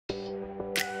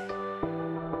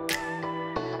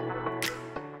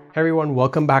Hey everyone,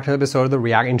 welcome back to the episode of the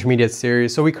React Intermediate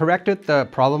series. So we corrected the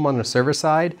problem on the server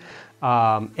side.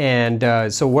 So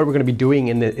what we're going to be doing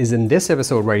is in this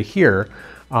episode right here,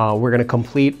 we're going to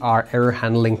complete our error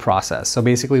handling process. So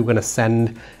basically we're going to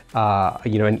send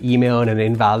an email and an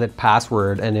invalid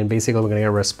password, and then basically we're going to get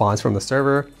a response from the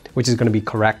server, which is going to be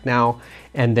correct now.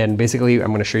 And then basically I'm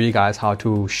going to show you guys how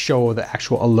to show the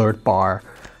actual alert bar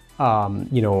on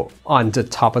the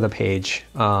top of the page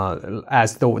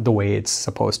as the way it's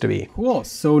supposed to be. Cool.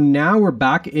 So now we're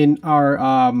back in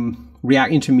our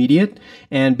React Intermediate,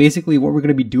 and basically what we're going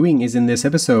to be doing is in this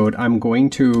episode, I'm going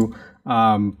to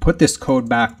put this code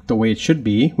back the way it should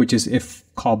be, which is if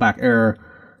callback error,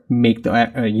 make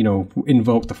the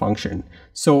invoke the function.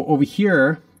 So over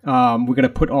here, we're going to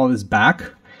put all this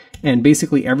back, and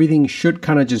basically everything should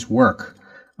kind of just work.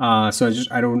 So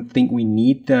I don't think we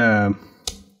need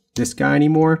this guy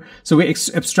anymore. So we're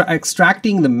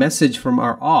extracting the message from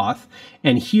our auth,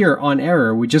 and here on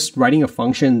error, we're just writing a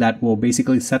function that will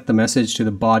basically set the message to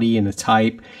the body and the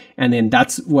type, and then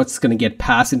that's what's going to get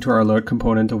passed into our alert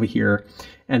component over here,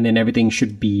 and then everything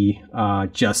should be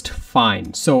just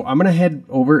fine. So I'm going to head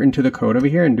over into the code over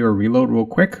here and do a reload real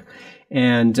quick,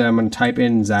 and I'm going to type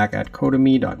in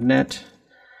zach@codemy.net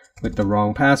with the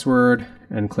wrong password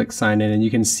and click sign in, and you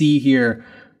can see here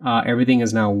everything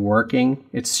is now working.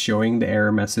 It's showing the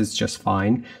error message just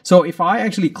fine. So if I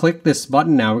actually click this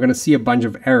button now, we're going to see a bunch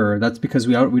of error. That's because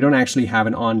we don't actually have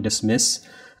an on dismiss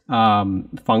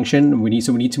function. We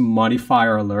need to modify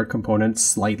our alert components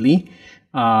slightly.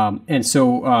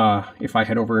 So if I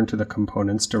head over into the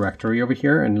components directory over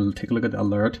here and take a look at the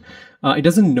alert, it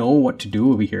doesn't know what to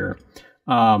do over here.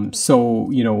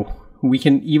 We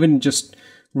can even just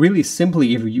really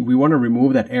simply, if we want to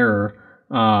remove that error,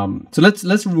 so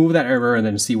let's remove that error and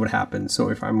then see what happens. So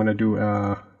if I'm going to do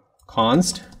a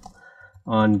const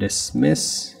on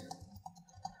dismiss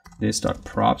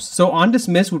this.props. So on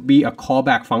dismiss would be a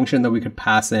callback function that we could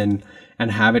pass in and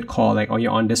have it call like, oh, you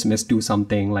on dismiss, do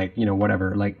something like,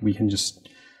 whatever, like we can just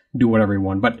do whatever we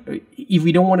want. But if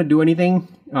we don't want to do anything,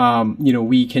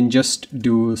 we can just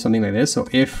do something like this. So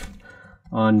if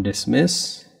on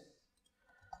dismiss,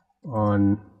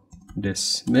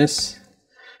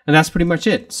 and that's pretty much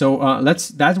it. So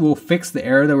that will fix the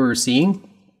error that we were seeing.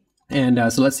 And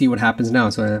so let's see what happens now.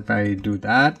 So if I do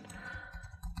that,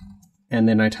 and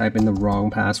then I type in the wrong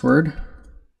password,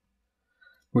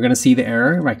 we're going to see the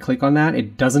error. If I click on that,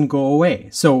 it doesn't go away.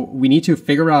 So we need to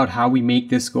figure out how we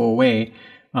make this go away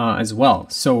as well.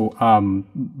 So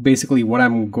basically what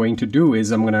I'm going to do is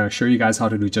I'm going to show you guys how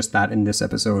to do just that in this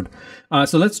episode.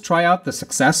 So let's try out the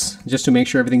success just to make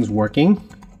sure everything's working.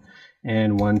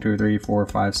 And 1, 2, 3, 4,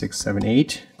 5, 6, 7,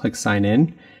 8. Click sign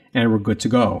in, and we're good to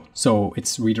go. So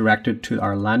it's redirected to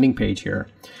our landing page here.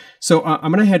 So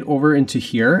I'm going to head over into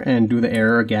here and do the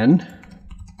error again.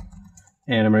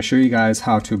 And I'm going to show you guys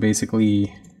how to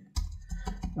basically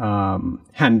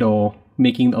handle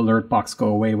making the alert box go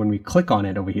away when we click on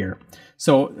it over here.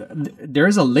 So there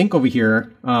is a link over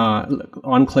here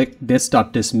on click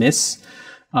this.dismiss,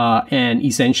 and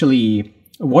essentially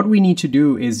what we need to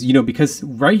do is, because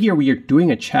right here we are doing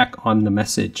a check on the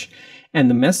message, and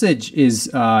the message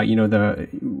is,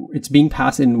 it's being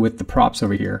passed in with the props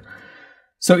over here.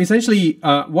 So essentially,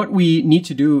 what we need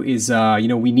to do is,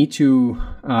 we need to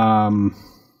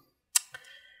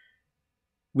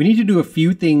do a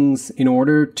few things in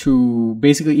order to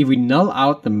basically, if we null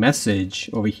out the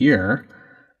message over here,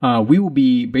 we will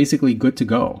be basically good to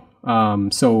go.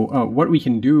 So what we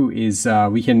can do is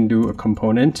we can do a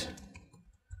component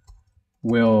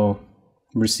will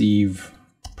receive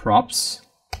props,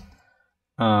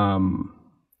 and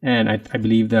I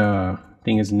believe the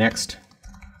thing is next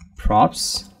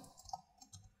props.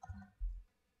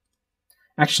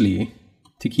 Actually,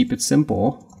 to keep it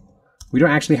simple, we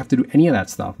don't actually have to do any of that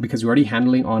stuff because we're already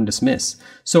handling on dismiss.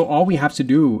 So all we have to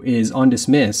do is on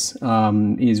dismiss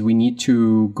is we need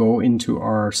to go into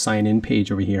our sign in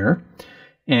page over here,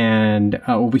 and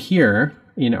over here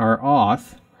in our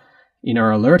auth, in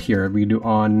our alert here, we do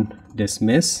on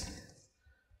dismiss,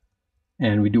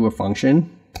 and we do a function.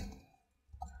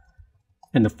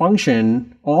 And the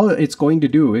function, all it's going to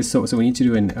do is, so we need to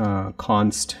do an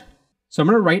const. So I'm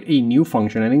going to write a new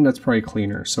function. I think that's probably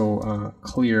cleaner. So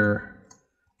clear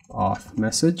auth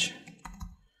message.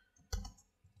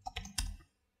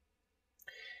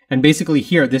 And basically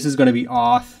here, this is going to be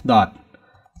auth.set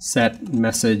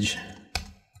message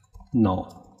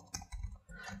null.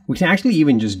 We can actually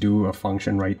even just do a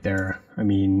function right there. I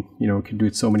mean, we can do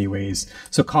it so many ways.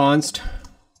 So const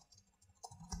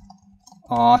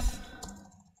auth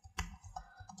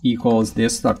equals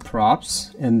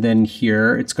this.props, and then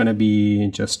here it's going to be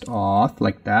just auth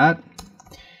like that.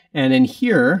 And then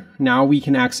here, now we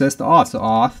can access the auth. So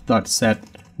auth.set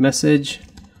message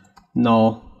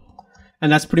null.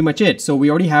 And that's pretty much it. So we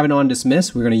already have an on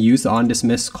dismiss. We're going to use the on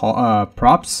dismiss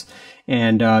props.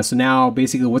 And so now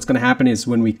basically what's going to happen is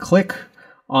when we click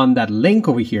on that link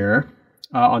over here,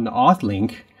 on the auth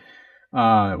link,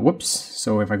 whoops.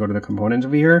 So if I go to the component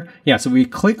over here, yeah, so we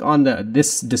click on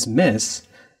this dismiss,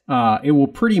 it will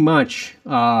pretty much,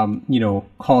 you know,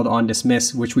 call the on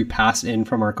dismiss, which we pass in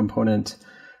from our component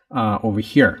over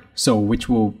here. So which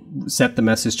will set the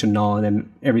message to null, and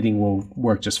then everything will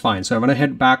work just fine. So I'm going to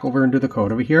head back over into the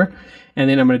code over here, and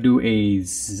then I'm going to do a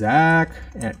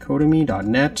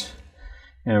zach@codemy.net,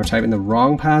 and I'm typing the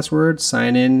wrong password,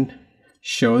 sign in,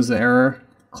 shows the error,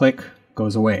 click,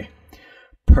 goes away.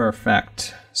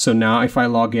 Perfect. So now if I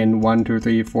log in 1, 2,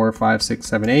 3, 4, 5, 6,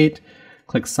 7, 8,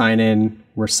 click sign in,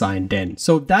 we're signed in.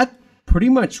 So that pretty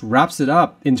much wraps it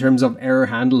up in terms of error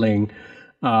handling,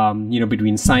 you know,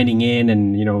 between signing in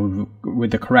and, you know,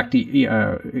 with the correct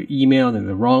email and then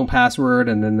the wrong password,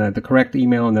 and then the correct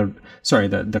email and the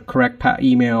correct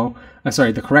email,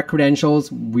 the correct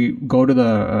credentials. We go to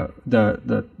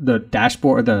the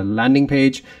dashboard or the landing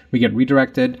page, we get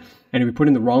redirected, and if we put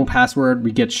in the wrong password,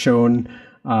 we get shown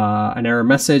an error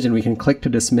message, and we can click to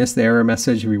dismiss the error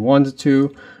message if we wanted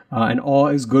to, and all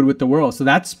is good with the world. So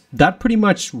that pretty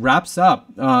much wraps up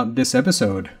this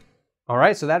episode. All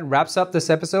right, so that wraps up this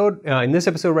episode. In this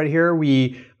episode right here,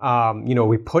 we, you know,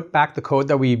 we put back the code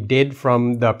that we did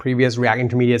from the previous React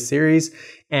Intermediate series.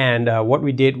 And what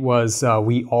we did was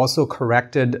we also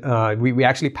corrected, we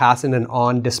actually passed in an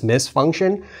on dismiss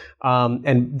function.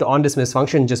 And the on dismiss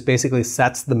function just basically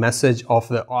sets the message of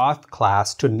the auth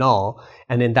class to null.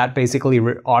 And then that basically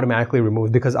automatically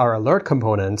removes, because our alert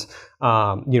component,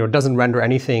 you know, doesn't render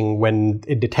anything when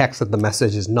it detects that the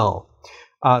message is null.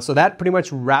 So that pretty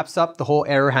much wraps up the whole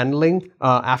error handling.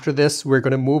 After this, we're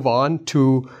going to move on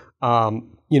to,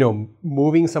 you know,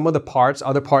 moving some of the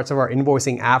other parts of our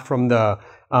invoicing app from the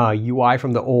UI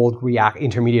from the old React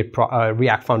Intermediate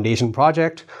React Foundation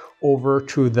project over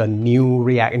to the new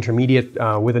React Intermediate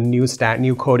with a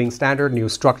new coding standard, new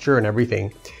structure, and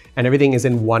everything. And everything is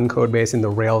in one code base in the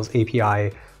Rails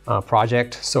API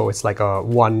project. So it's like a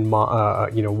one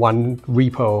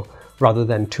repo, rather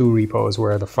than two repos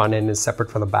where the front end is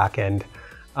separate from the back end.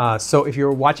 So if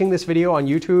you're watching this video on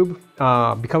YouTube,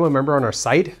 become a member on our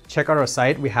site. Check out our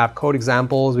site. We have code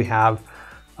examples. We have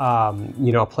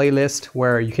you know, a playlist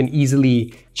where you can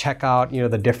easily check out, you know,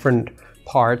 the different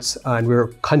parts, and we're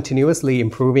continuously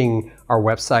improving our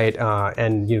website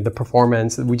and, you know, the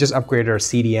performance. We just upgraded our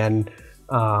CDN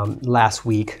last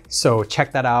week, so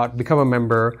check that out. Become a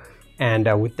member.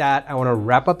 And with that, I want to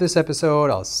wrap up this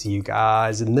episode. I'll see you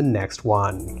guys in the next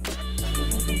one.